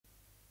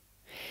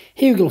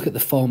Here we look at the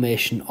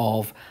formation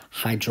of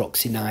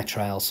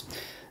hydroxynitriles.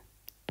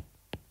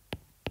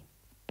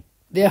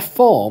 They are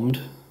formed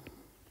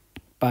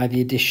by the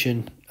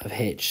addition of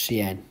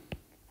HCN.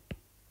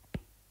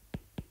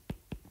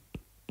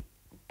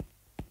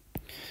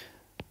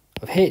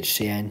 Of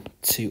HCN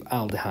to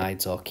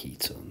aldehydes or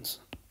ketones.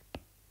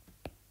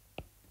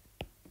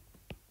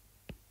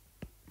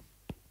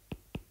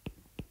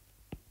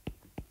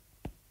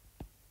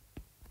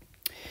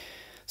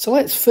 So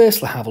let's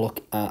firstly have a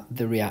look at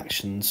the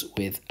reactions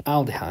with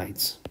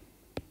aldehydes.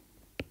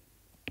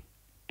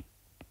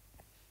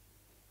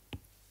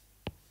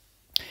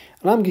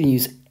 And I'm going to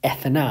use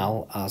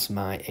ethanol as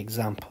my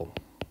example.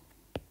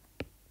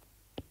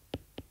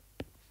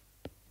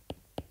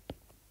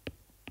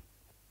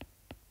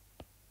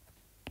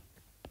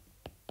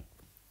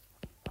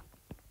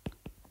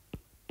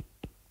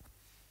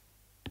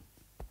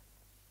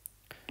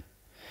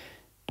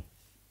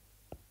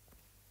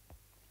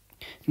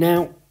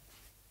 Now,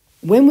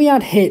 when we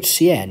add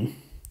HCN,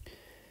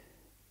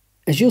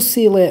 as you'll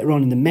see later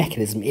on in the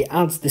mechanism, it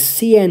adds the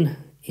CN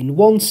in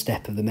one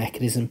step of the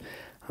mechanism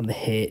and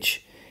the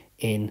H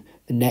in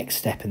the next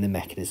step in the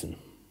mechanism.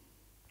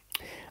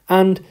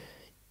 And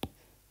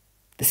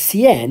the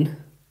CN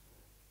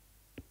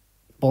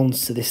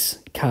bonds to this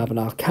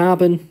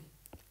carbon-carbon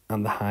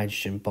and the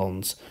hydrogen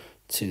bonds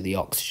to the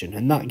oxygen,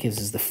 and that gives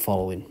us the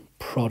following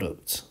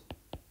product.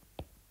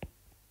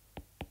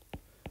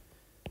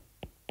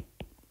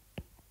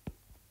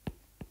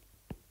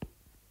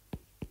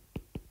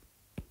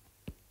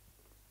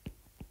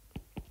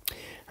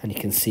 And you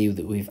can see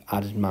that we've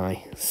added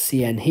my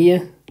CN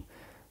here,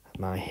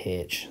 my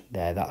H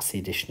there. That's the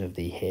addition of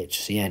the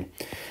HCN.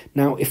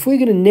 Now, if we're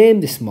going to name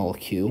this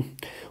molecule,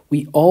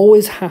 we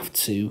always have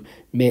to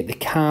make the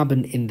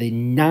carbon in the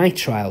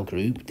nitrile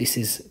group, this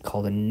is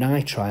called a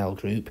nitrile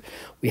group,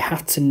 we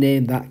have to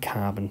name that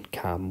carbon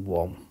carbon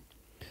 1.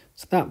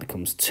 So that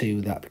becomes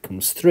 2, that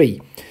becomes 3.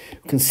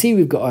 You can see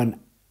we've got an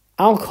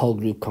alcohol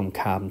group called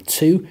carbon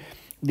 2.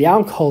 The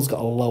alcohol's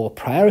got a lower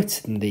priority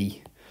than the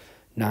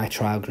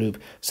nitrile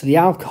group, so the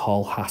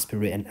alcohol has to be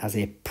written as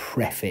a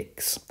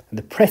prefix, and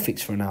the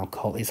prefix for an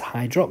alcohol is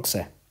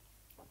hydroxy,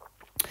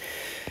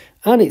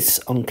 and it's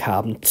on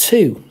carbon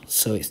 2,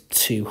 so it's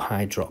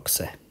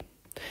 2-hydroxy.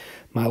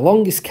 My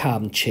longest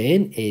carbon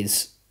chain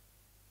is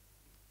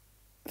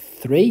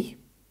 3,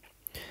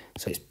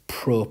 so it's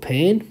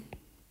propane,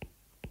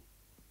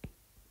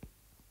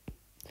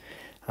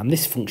 and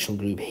this functional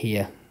group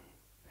here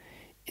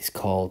is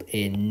called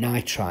a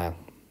nitrile.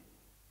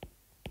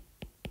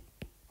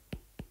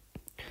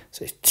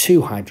 So it's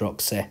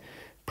 2-hydroxy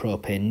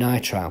propane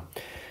nitrile.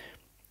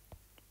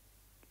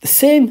 The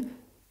same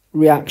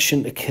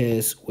reaction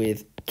occurs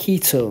with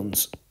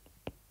ketones.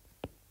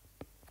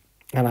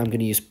 And I'm going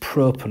to use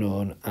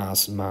propanone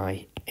as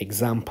my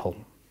example.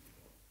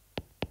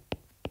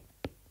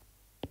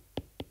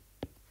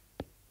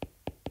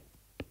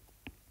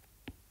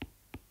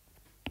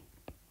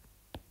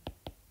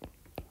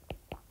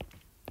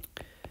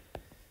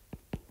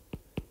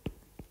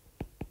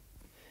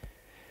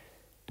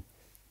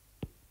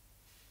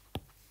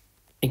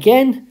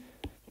 Again,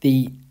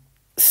 the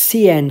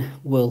CN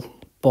will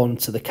bond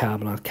to the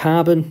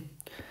carbon-carbon,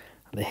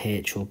 and the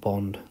H will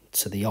bond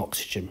to the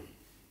oxygen.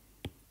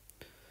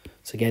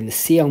 So again, the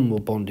CN will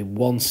bond in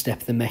one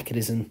step of the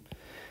mechanism,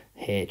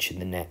 H in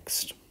the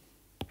next.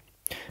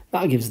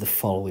 That gives the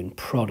following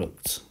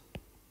product.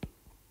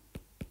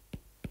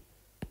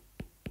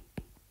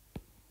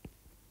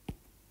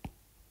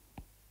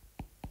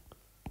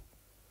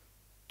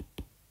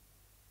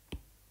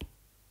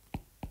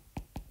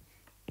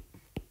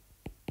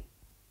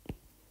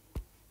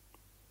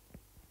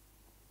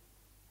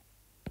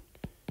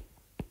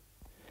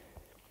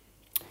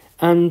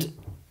 And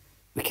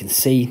we can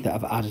see that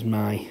I've added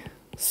my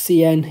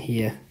CN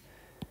here,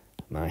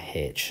 my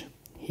H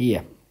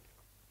here.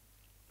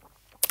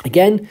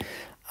 Again,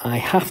 I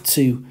have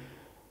to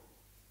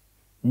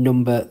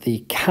number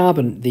the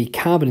carbon in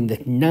the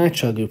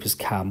nitrile group as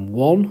carbon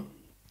 1,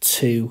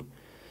 2,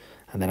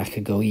 and then I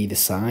could go either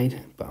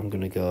side, but I'm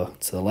going to go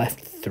to the left,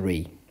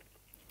 3.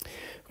 We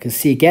can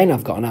see again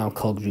I've got an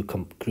alcohol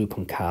group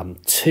on carbon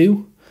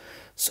 2,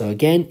 so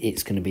again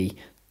it's going to be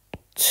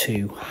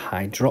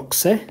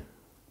 2-hydroxy.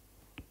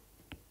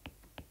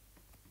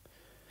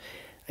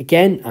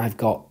 Again, I've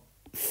got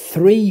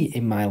 3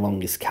 in my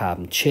longest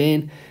carbon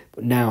chain,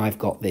 but now I've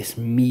got this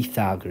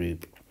methyl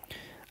group.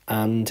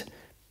 And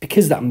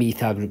because that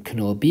methyl group can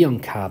only be on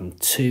carbon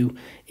 2,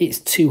 it's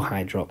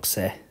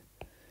 2-hydroxy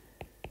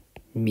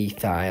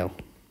methyl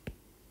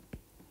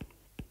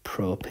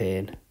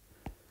propane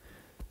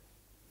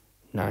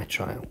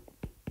nitrile.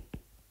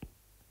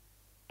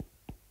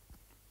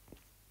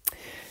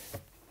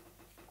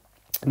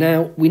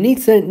 Now, we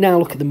need to now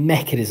look at the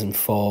mechanism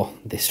for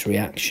this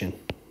reaction.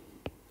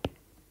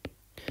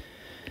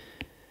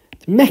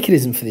 The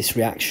mechanism for this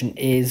reaction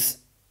is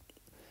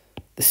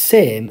the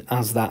same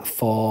as that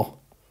for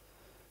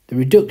the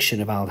reduction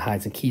of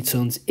aldehydes and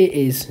ketones. It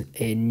is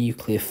a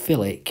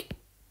nucleophilic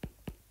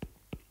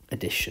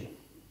addition.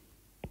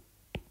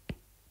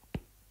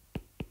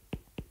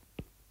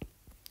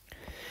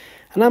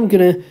 And I'm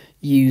going to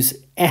use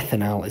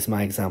ethanol as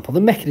my example.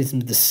 The mechanism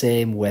is the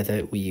same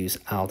whether we use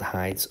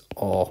aldehydes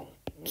or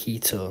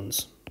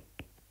ketones.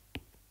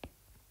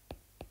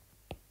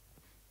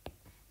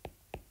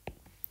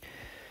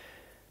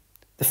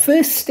 The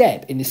first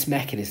step in this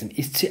mechanism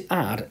is to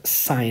add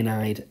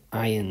cyanide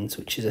ions,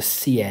 which is a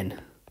Cn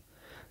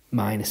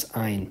minus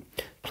ion.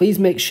 Please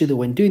make sure that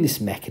when doing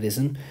this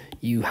mechanism,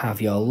 you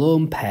have your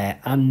lone pair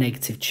and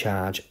negative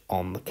charge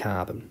on the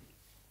carbon.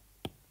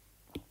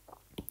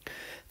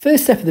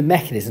 First step of the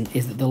mechanism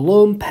is that the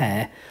lone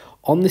pair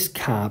on this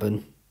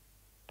carbon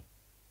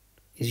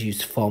is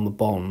used to form a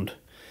bond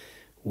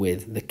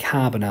with the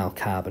carbonyl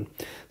carbon.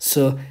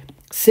 So,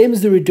 same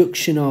as the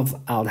reduction of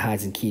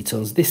aldehydes and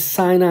ketones, this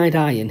cyanide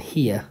ion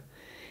here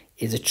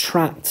is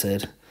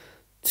attracted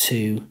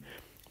to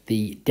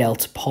the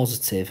delta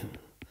positive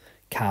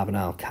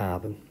carbonyl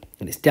carbon.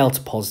 And it's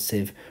delta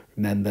positive,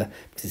 remember,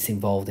 because it's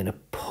involved in a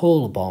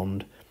polar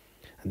bond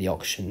and the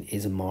oxygen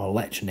is a more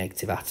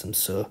electronegative atom,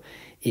 so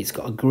it's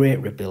got a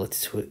greater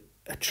ability to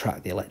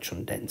attract the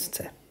electron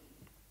density.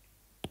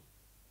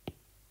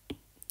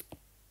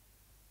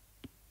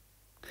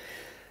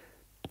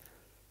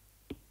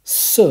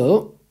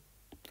 So,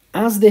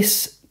 as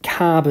this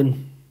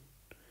carbon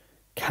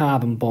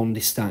bond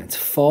is starting to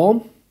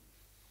form,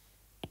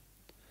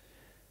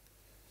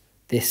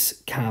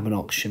 this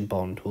carbon-oxygen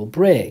bond will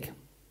break.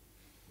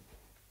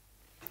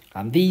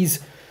 And this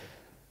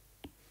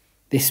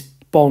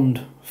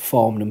bond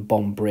forming and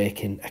bond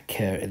breaking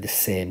occur at the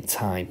same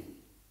time.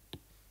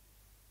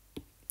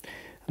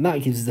 And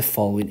that gives us the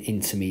following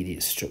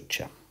intermediate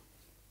structure.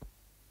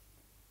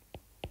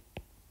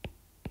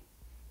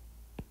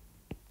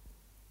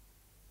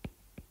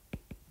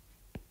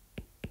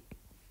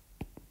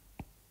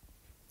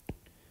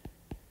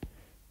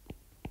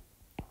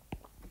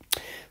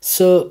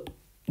 So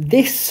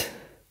this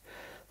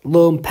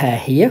lone pair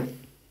here,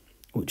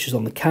 which is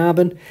on the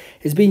carbon,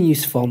 is being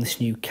used to form this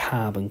new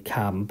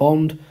carbon-carbon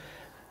bond,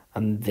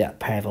 and that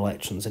pair of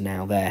electrons are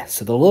now there.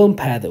 So the lone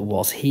pair that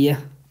was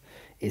here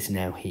is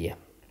now here.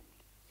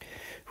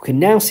 We can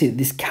now see that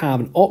this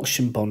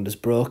carbon-oxygen bond is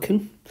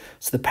broken,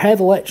 so the pair of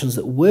electrons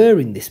that were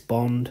in this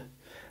bond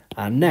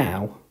are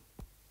now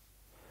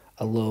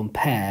a lone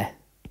pair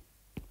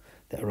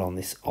that are on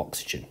this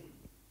oxygen.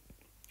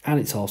 And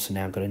it's also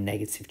now got a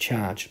negative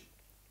charge.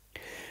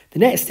 The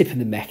next step in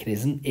the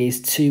mechanism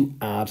is to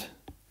add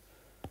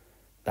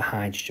the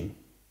hydrogen.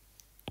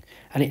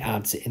 And it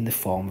adds it in the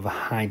form of a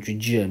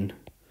hydrogen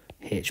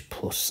H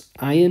plus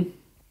ion.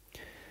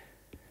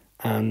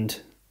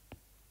 And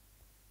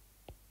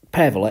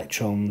pair of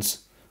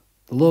electrons,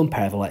 the lone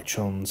pair of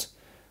electrons,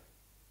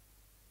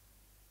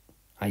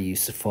 are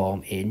used to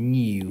form a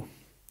new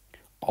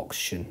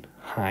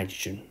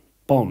oxygen-hydrogen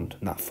bond.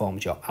 And that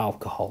forms your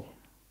alcohol.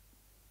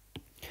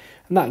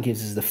 And that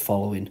gives us the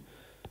following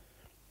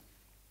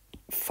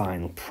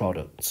final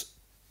product.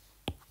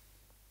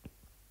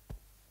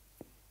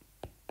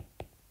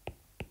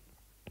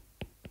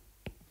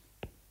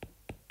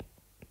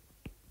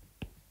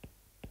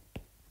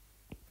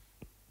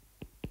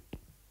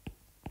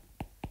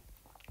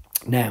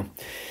 Now,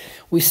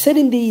 we've said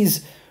in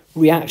these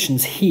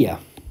reactions here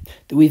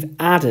that we've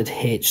added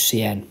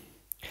HCN.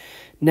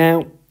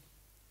 Now,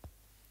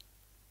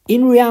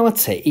 in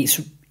reality,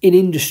 in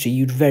industry,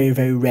 you'd very,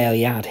 very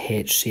rarely add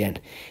HCN.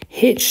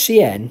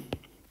 HCN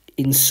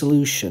in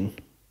solution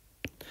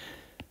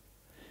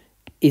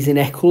is in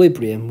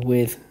equilibrium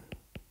with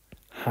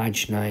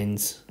hydrogen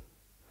ions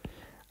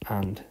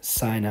and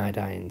cyanide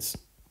ions.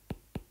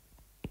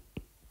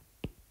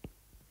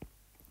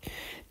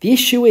 The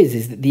issue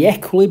is that the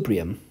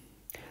equilibrium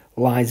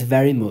lies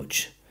very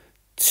much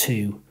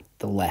to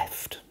the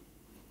left.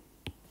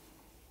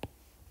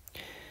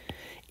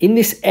 In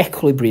this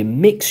equilibrium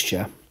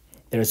mixture,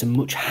 there is a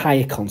much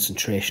higher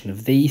concentration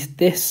of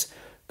this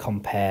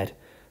compared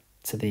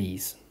to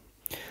these.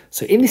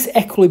 So in this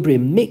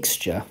equilibrium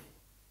mixture,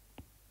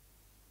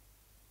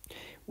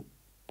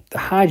 the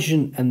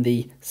hydrogen and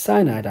the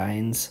cyanide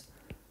ions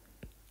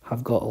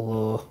have got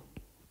low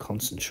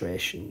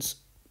concentrations.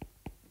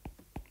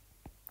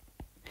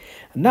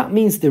 And that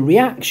means the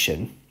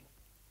reaction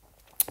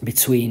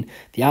between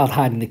the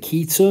aldehyde and the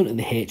ketone and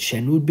the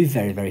HN would be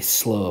very, very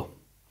slow,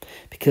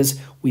 because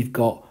we've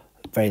got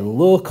very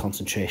low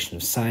concentration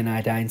of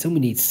cyanide ions and we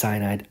need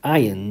cyanide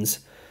ions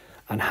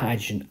and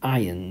hydrogen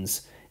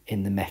ions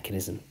in the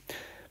mechanism.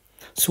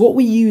 So what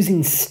we use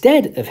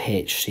instead of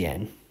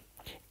HCN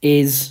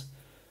is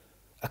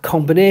a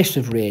combination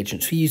of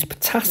reagents. We use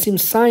potassium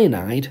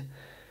cyanide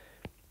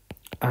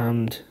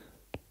and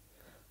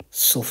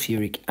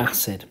sulfuric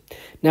acid.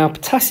 Now,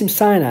 potassium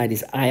cyanide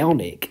is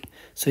ionic,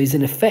 so is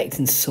in effect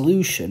in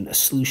solution a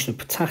solution of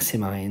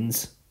potassium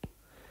ions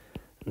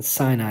and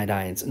cyanide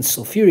ions, and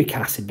sulfuric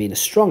acid, being a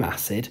strong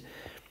acid,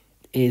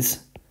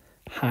 is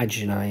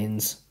hydrogen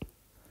ions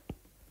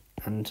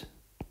and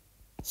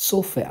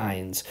sulfate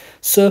ions.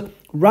 So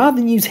rather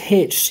than use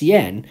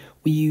HCN,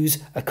 we use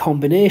a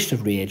combination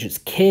of reagents,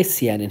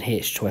 KCN and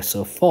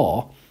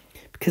H2SO4,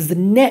 because the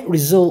net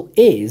result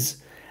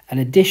is an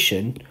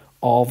addition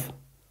of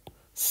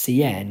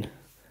CN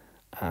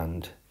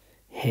and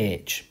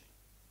H.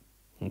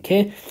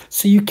 Okay,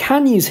 so you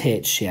can use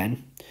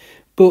HCN,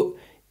 but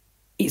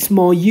it's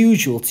more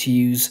usual to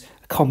use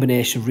a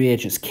combination of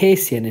reagents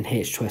KCN and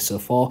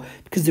H2SO4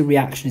 because the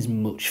reaction is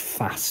much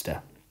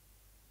faster.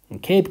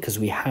 Okay, because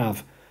we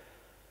have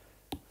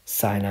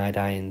cyanide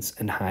ions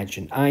and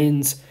hydrogen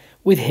ions.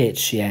 With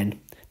HCN,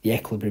 the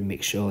equilibrium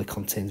mixture only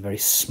contains very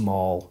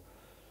small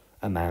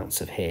amounts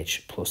of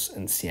H plus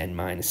and CN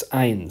minus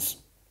ions.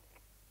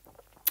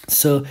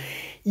 So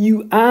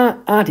you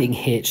are adding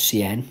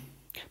HCN,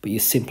 but you're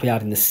simply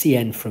adding the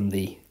CN from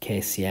the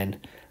KCN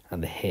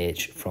and the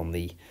H from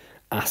the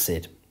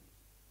acid.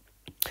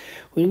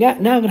 We're now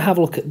going to have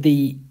a look at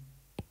the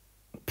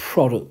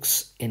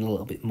products in a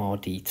little bit more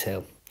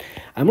detail.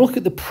 I'm looking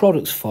at the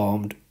products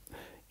formed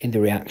in the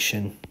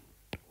reaction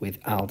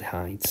with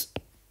aldehydes.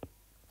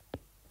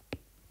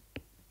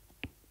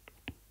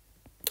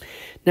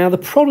 Now, the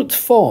product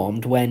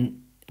formed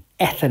when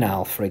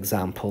ethanol, for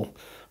example,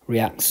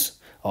 reacts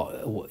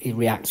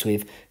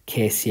with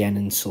KCN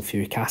and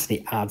sulfuric acid,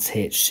 it adds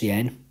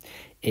HCN,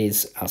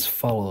 is as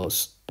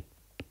follows.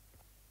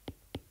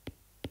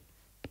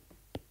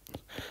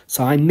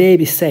 So I may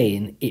be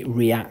saying it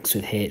reacts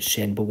with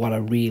HCN, but what I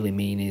really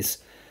mean is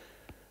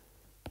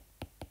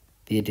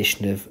the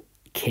addition of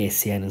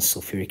KCN and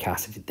sulfuric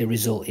acid. The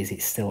result is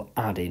it's still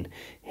adding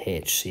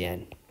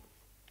HCN.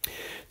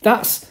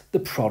 That's the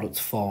product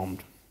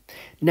formed.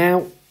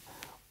 Now,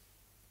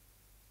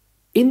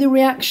 in the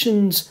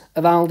reactions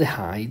of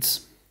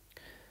aldehydes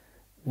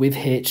with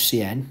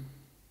HCN,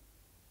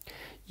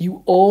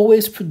 you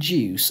always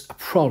produce a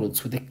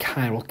product with a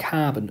chiral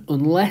carbon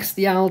unless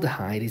the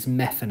aldehyde is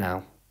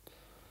methanol.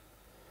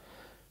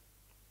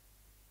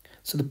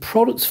 So the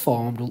products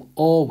formed will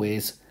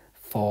always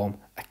form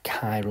a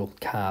chiral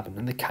carbon,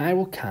 and the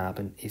chiral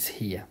carbon is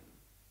here.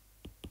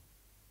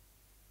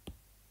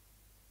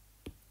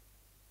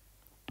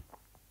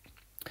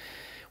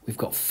 We've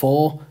got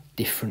 4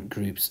 different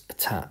groups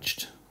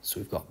attached. So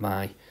we've got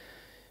my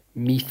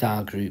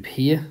methyl group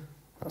here,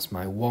 that's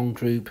my 1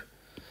 group,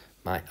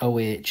 my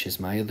OH is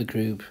my other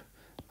group,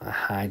 my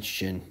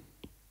hydrogen,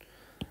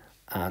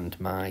 and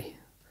my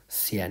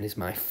CN is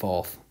my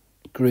 4th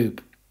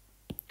group.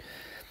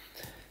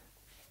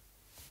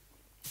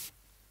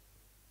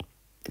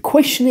 The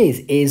question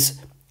is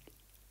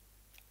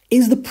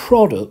the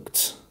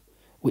product,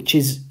 which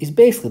is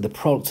basically the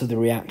product of the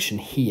reaction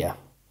here,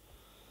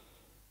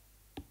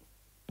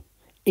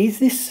 is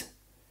this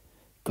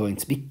going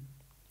to be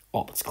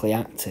optically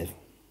active?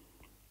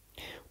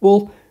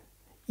 Well,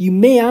 you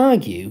may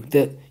argue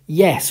that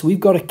yes, we've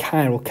got a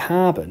chiral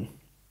carbon,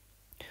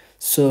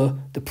 so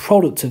the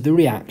product of the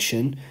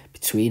reaction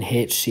between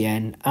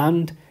HCN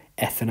and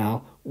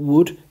ethanol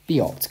would be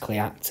optically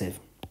active.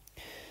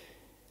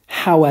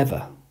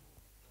 However,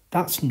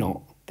 that's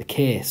not the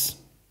case.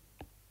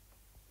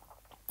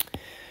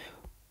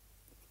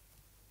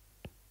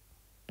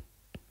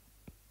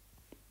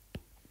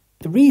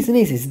 The reason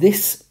is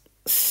this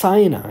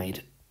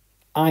cyanide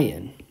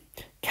ion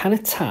can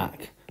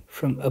attack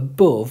from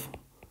above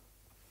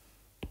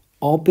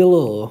or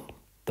below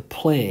the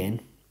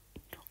plane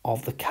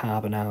of the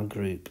carbonyl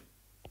group.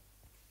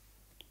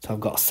 So I've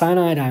got a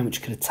cyanide ion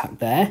which could attack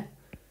there,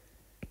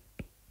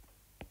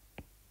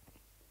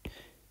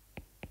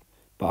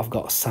 but I've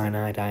got a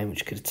cyanide ion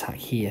which could attack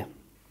here.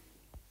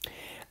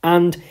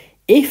 And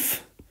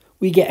if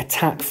we get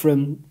attack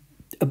from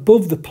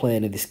above the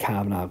plane of this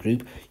carbonyl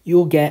group,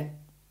 you'll get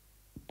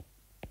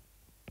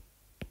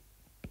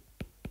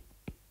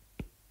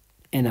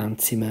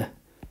enantiomer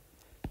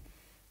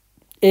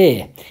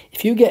A.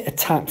 If you get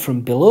attacked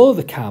from below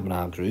the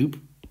carbonyl group,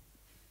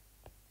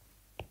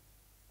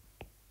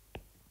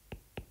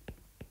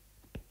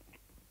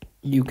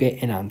 you get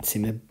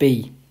enantiomer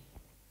B.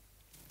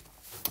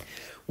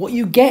 What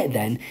you get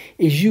then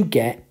is you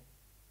get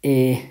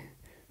a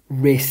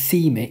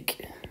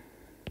racemic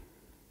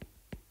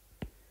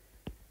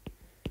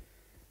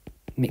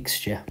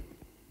mixture.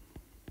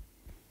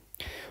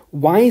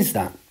 Why is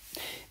that?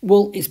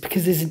 Well, it's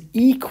because there's an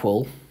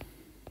equal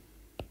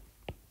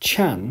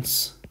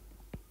chance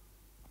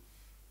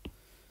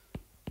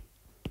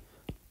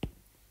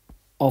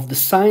of the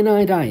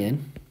cyanide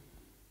ion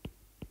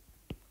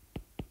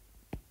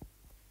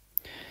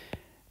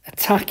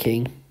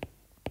attacking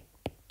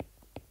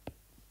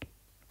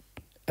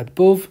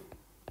above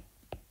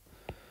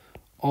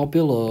or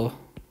below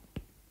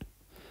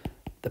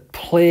the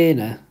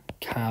planar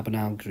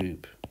carbonyl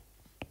group.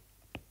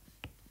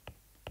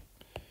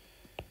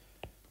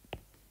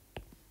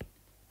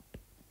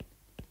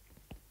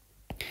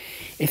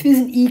 If there's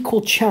an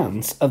equal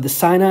chance of the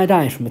cyanide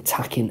ion from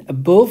attacking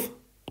above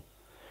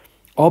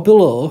or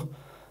below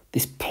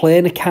this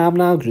planar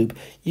carbonyl group,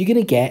 you're going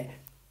to get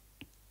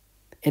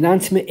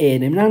enantiomer A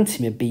and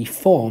enantiomer B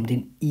formed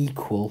in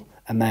equal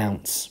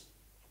amounts.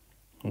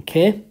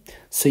 Okay,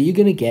 so you're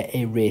going to get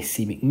a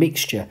racemic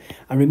mixture.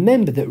 And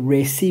remember that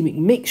racemic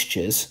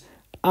mixtures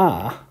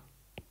are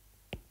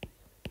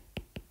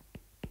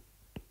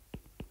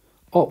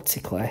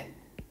optically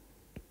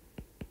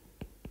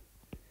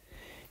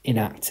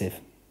inactive.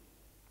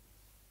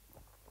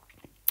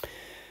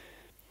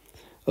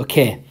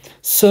 Okay,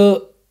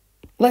 so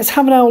let's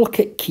have now a look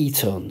at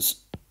ketones.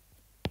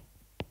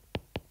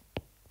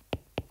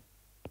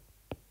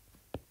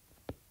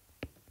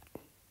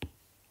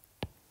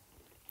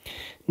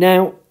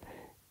 Now,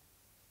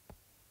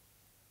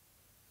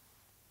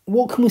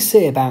 what can we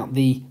say about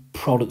the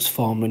products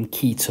formed when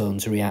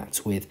ketones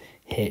react with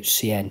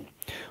HCN?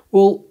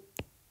 Well,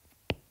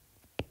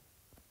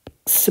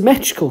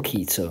 symmetrical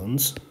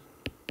ketones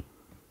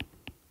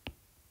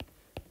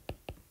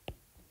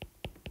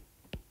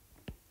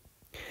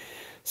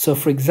so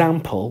for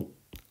example,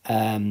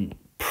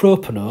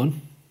 propanone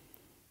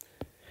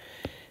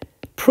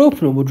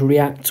would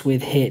react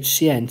with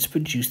HCN to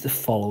produce the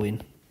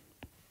following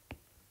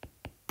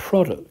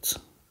product.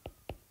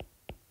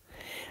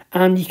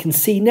 And you can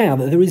see now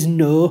that there is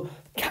no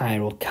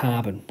chiral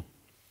carbon.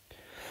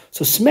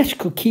 So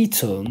symmetrical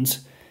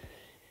ketones,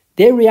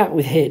 they react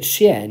with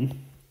HCN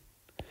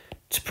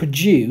to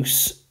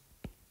produce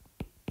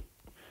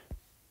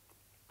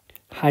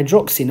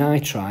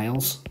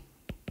hydroxynitriles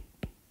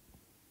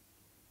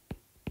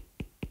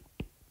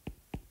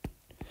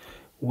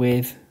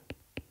with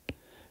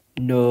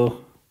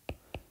no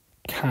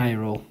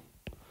chiral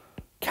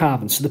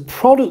carbon. So the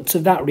product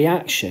of that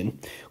reaction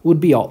would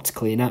be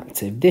optically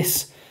inactive.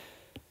 This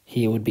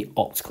here would be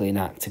optically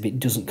inactive. It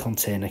doesn't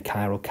contain a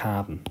chiral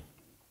carbon.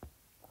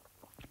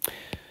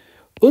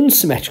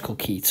 Unsymmetrical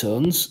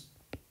ketones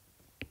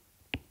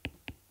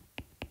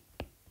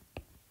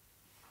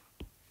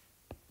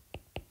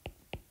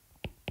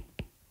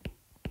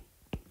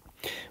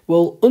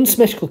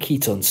unsymmetrical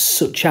ketones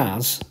such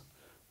as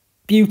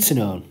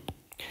butanone,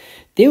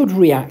 they would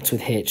react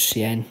with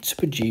HCN to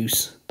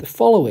produce the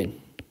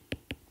following.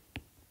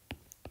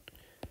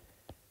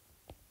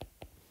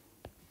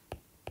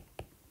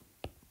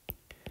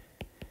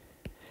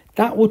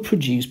 That would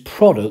produce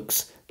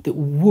products that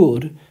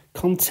would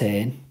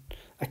contain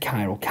a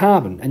chiral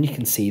carbon. And you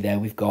can see there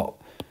we've got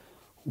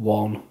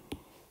 1,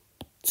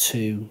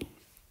 2,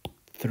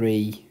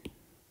 3,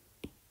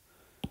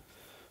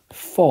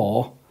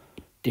 4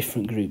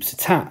 different groups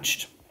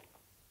attached.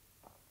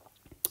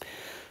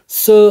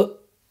 So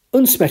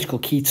unsymmetrical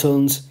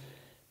ketones,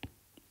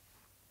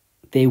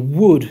 they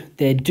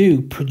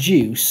do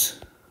produce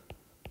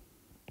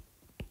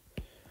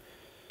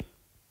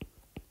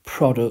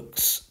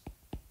products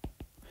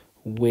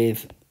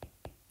with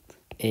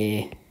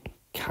a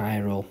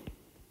chiral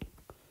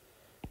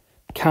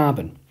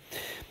carbon.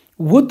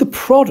 Would the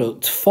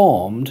product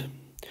formed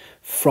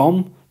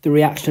from the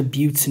reaction of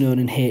butanone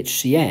and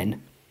HCN,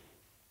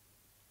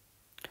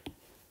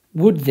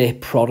 would the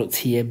product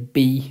here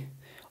be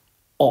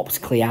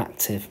optically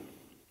active?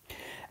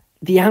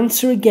 The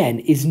answer again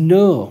is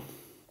no,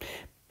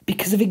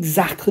 because of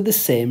exactly the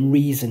same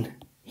reason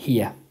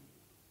here.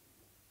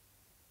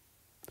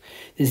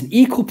 There's an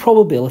equal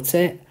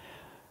probability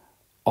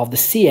of the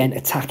CN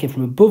attacking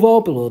from above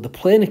or below the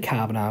planar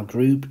carbonyl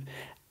group.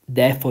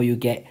 Therefore, you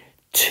get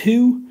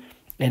 2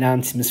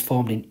 enantiomers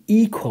formed in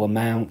equal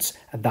amounts,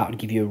 and that would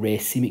give you a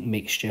racemic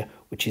mixture,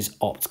 which is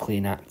optically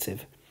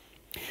inactive.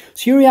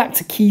 So you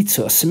react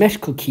a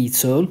symmetrical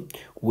ketone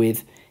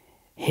with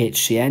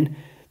HCN.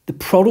 The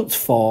product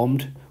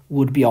formed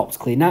would be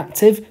optically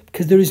inactive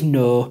because there is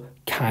no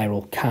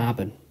chiral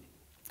carbon.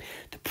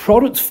 The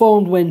product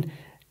formed when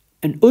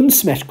an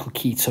unsymmetrical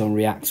ketone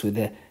reacts with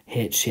a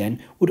HCN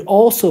would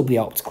also be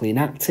optically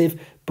inactive,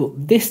 but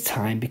this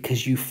time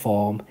because you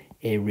form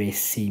a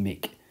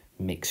racemic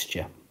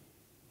mixture.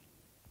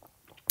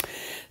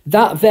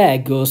 That there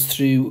goes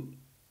through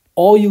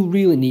all you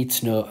really need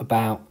to know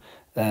about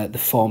the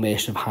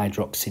formation of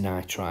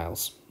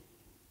hydroxynitriles.